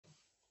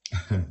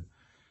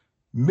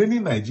Many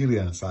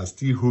Nigerians are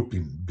still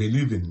hoping,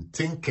 believing,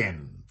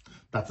 thinking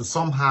that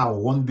somehow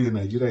one day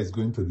Nigeria is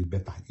going to be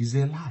better. It's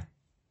a lie.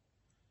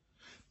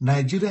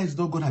 Nigeria is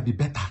not going to be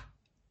better.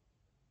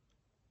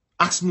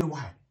 Ask me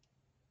why.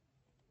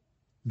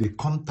 The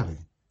country,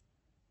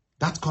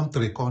 that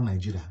country called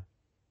Nigeria,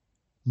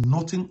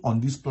 nothing on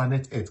this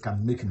planet Earth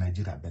can make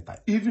Nigeria better.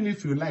 Even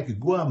if you like,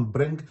 go and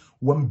bring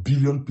 1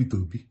 billion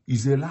people.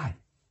 It's a lie.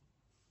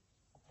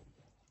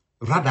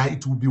 Rather,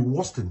 it will be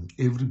worse than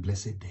every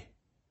blessed day.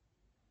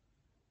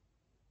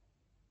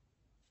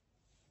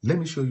 Let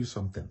me show you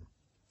something.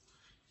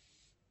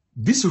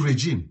 This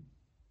regime,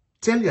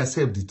 tell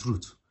yourself the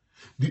truth.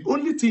 The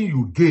only thing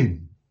you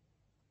gain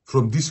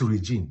from this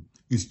regime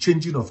is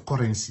changing of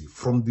currency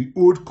from the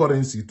old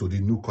currency to the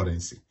new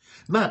currency.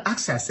 Now,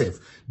 ask yourself,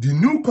 the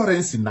new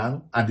currency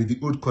now and the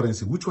old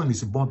currency, which one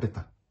is more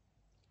better?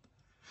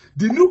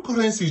 The new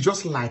currency is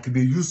just like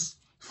they use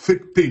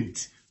fake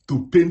paint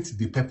to paint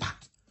the paper.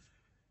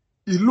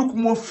 It looks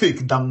more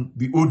fake than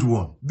the old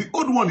one. The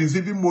old one is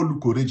even more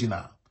look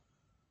original.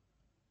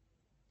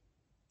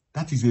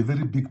 That is a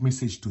very big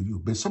message to you,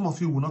 but some of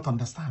you will not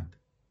understand.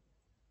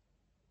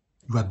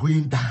 You are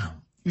going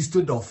down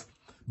instead of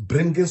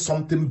bringing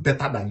something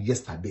better than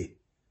yesterday.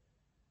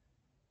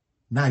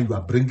 Now you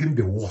are bringing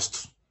the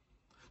worst.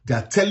 They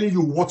are telling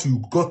you what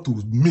you got to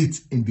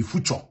meet in the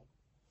future.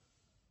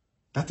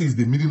 That is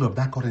the meaning of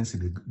that currency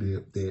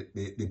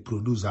they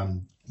produce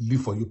and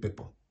leave for you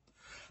people.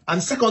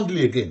 And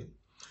secondly, again,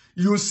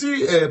 you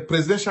see a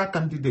presidential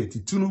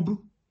candidate, Tinubu,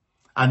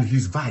 and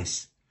his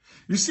vice.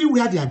 You see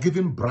where they are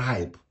giving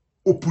bribe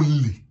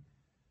openly.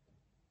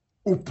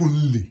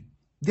 Openly.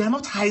 They are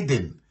not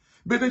hiding.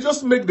 But they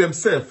just make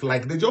themselves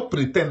like they just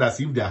pretend as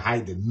if they are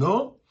hiding.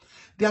 No.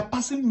 They are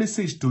passing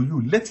message to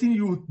you, letting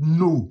you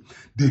know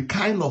the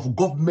kind of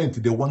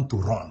government they want to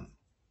run.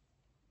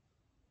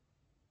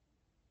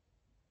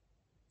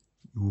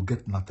 You will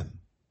get nothing.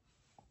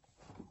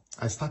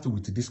 I started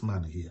with this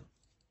man here.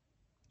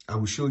 I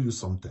will show you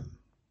something.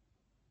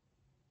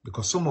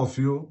 Because some of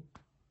you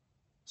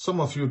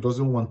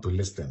doesn't want to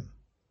listen.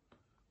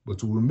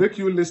 But we will make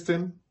you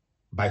listen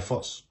by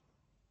force.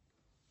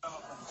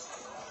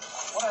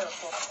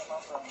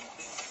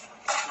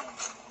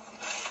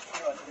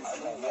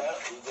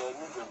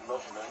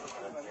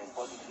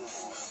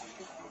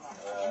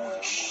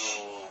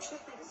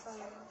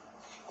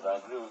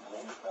 Agree with me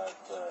that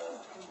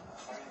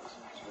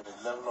the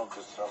level of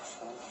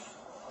destruction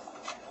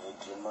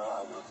Ejima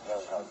and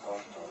Israel has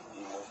gone to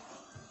Imo.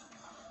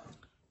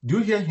 Do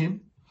you hear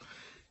him?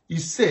 He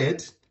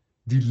said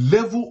the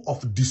level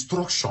of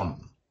destruction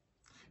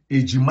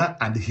Ejima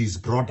and his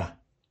brother,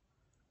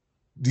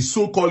 the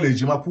so-called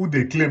Ejima, who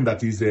they claim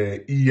that is a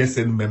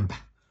ESN member,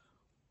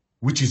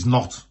 which is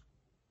not.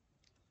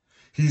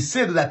 He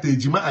said that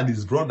Ejima and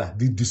his brother,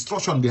 the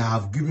destruction they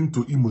have given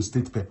to Imo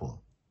State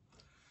people.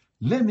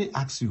 Let me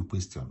ask you a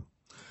question.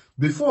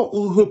 Before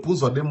Uhope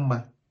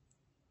Uzodimma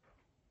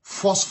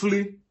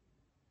forcefully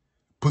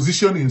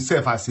positioned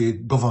himself as a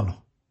governor,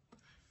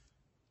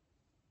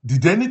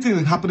 did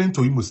anything happen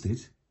to Imo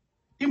State?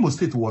 Imo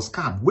State was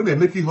calm. When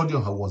Emeki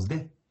Hodioha was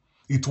there,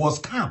 it was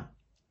calm.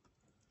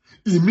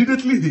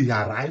 Immediately he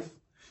arrived,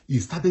 he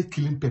started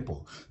killing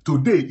people.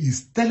 Today,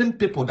 he's telling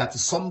people that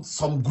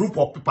some group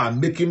of people are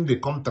making the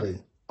country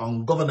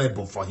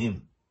ungovernable for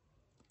him.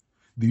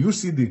 Do you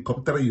see the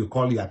country you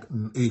call your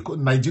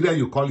Nigeria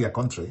you call your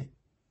country?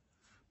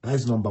 That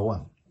is number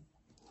one.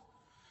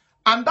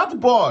 And that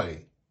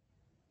boy,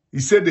 he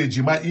said the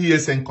Ejima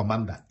ESN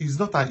commander. He's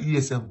not an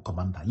ESN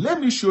commander. Let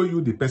me show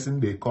you the person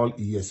they call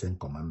ESN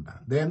commander.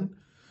 Then,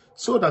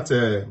 so that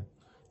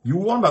you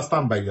will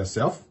understand by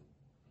yourself.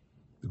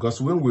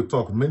 Because when we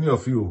talk, many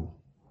of you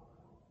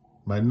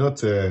might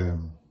not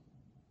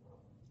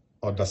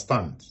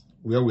understand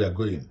where we are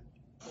going.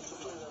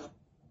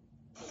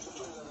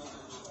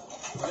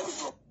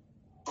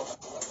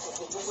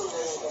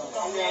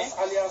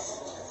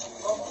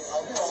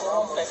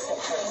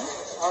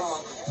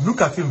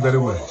 Look at him very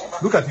well.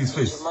 Look at his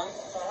face. Where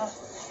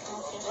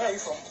are you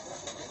from?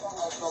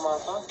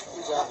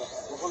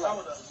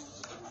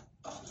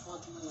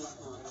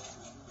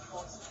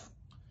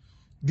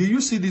 Do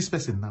you see this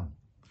person now?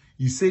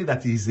 He say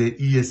that he's a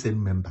ESN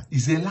member.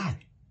 It's a lie.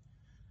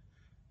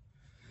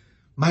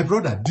 My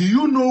brother, do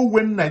you know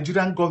when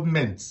Nigerian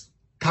government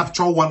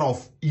capture one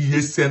of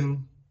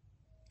ESN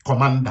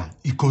commander,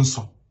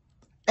 Ikonso?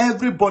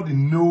 Everybody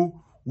know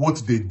what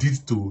they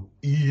did to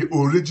the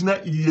original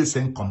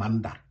ESN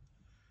commander.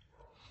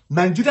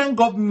 Nigerian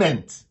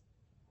government,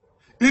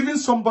 even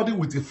somebody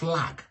with a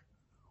flag,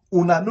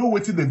 una know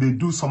what they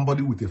do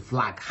somebody with a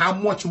flag. How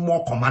much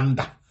more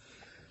commander?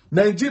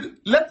 Nigeria,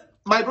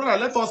 my brother,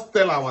 let us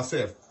tell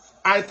ourselves.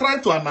 I try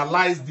to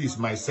analyze this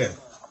myself.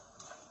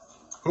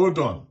 Hold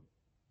on.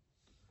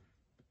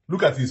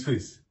 Look at his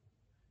face.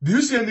 Do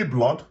you see any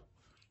blood?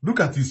 Look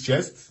at his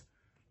chest.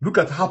 Look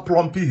at how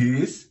plumpy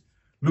he is.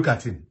 Look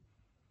at him.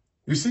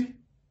 You see?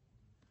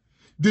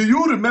 Do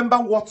you remember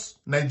what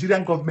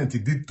Nigerian government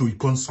did to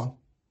Ikonso?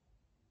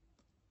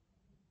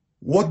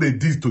 What they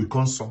did to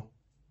Ikonso?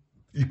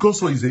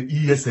 Ikonso is an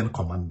ESN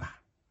commander.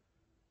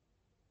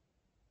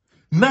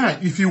 Now,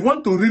 if you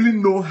want to really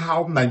know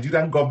how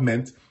Nigerian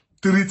government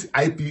treats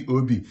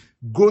IPOB,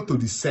 go to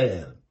the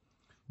cell,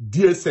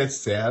 DSS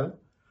cell,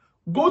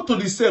 go to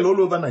the cell all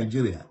over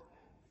Nigeria.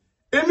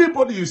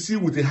 Anybody you see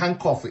with a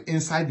handcuff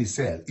inside the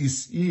cell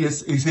is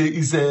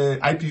a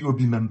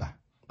IPOB member.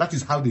 That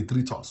is how they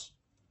treat us.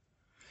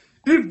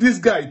 If this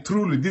guy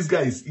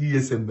is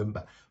ESN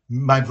member,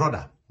 my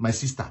brother, my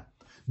sister,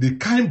 the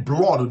kind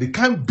blood, the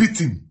kind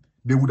beating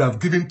they would have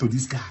given to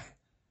this guy.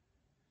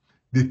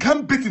 The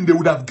kind beating they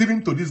would have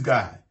given to this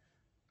guy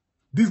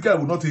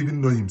will not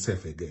even know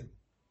himself again.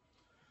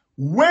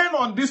 When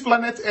on this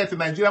planet Earth,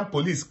 Nigerian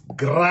police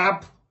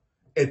grab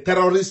a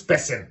terrorist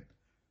person,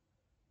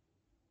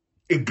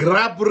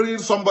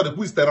 somebody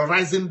who is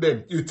terrorizing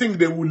them, you think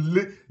they will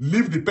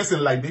leave the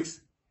person like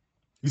this?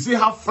 You see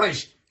how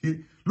fresh,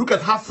 look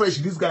at how fresh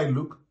this guy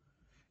look.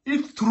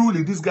 If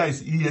truly this guy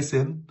is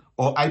ESN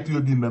or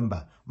IPOB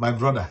member, my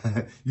brother,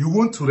 you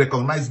want to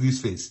recognize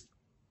this face.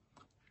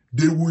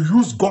 They will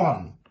use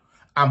gun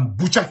and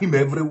butcher him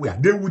everywhere.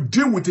 They will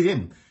deal with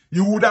him.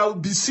 You would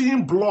have been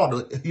seeing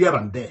blood here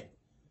and there.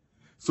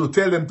 So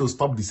tell them to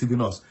stop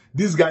deceiving us.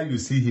 This guy you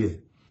see here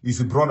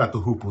is a brother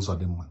to Hope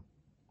Uzodinma.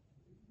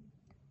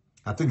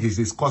 I think he's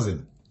his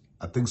cousin.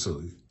 I think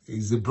so.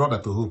 He's a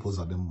brother to Hope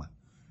Uzodinma.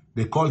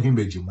 They call him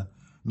Ejima.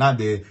 Now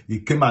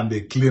he came and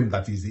they claim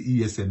that he's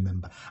the ESN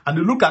member. And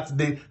you look at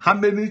how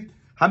many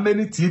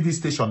TV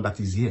stations that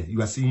is here.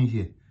 You are seeing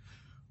here.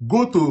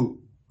 Go to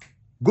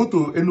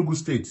Enugu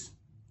State,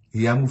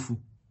 Iyamufu.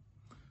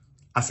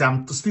 As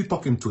I'm still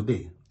talking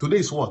today. Today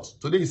is what?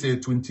 Today is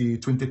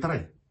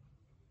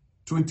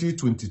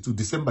 2022,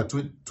 December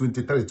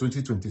 23,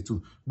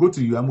 2022. Go to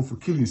Iyamufu.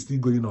 Killing is still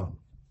going on.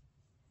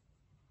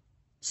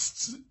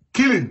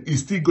 Killing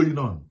is still going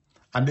on.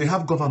 And they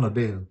have governor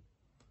there.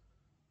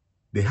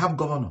 They have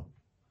governor.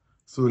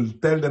 So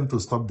tell them to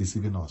stop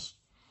deceiving us.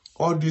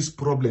 All this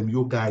problem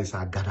you guys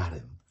are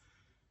gathering.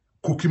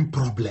 Cooking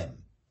problem.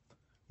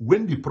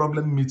 When the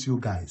problem meets you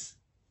guys,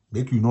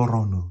 make you not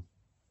run. No.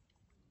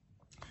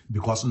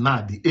 Because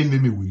now the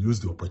enemy will use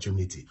the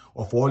opportunity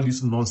of all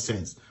this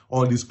nonsense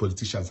all these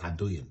politicians are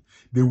doing.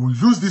 They will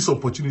use this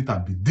opportunity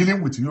and be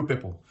dealing with you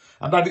people.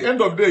 And at the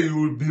end of the day, you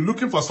will be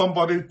looking for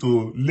somebody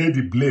to lay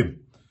the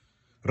blame.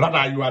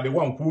 Rather, you are the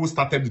one who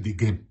started the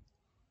game.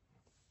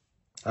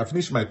 I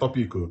finished my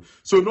topic.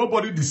 So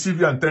nobody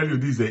deceive you and tell you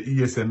this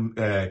is an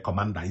ESN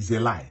commander. It's a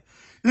lie.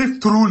 If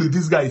truly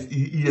this guy is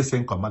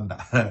ESN commander,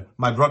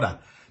 my brother,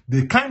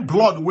 the kind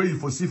blood where you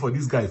foresee for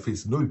this guy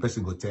face, no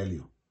person will tell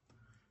you.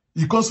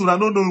 Because when I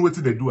don't know what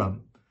they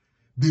do,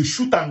 they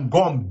shoot and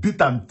gun,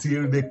 beat and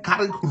till they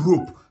carry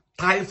rope,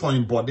 tie for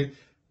him body,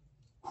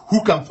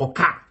 hook him for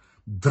car,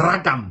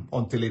 drag him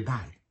until he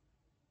die.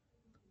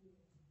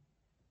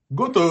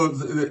 Go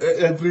to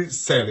every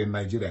cell in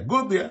Nigeria.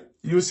 Go there.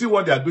 You see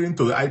what they are doing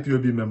to the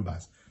IPOB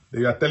members.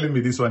 They are telling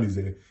me this one is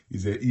a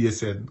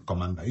ESN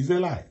commander. It's a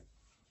lie.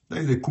 That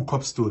is a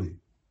cook-up story.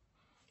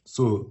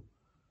 So,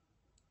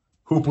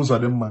 Hope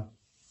Uzodinma,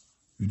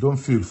 you don't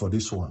feel for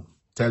this one.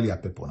 Tell your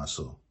people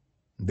so.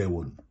 They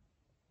won't.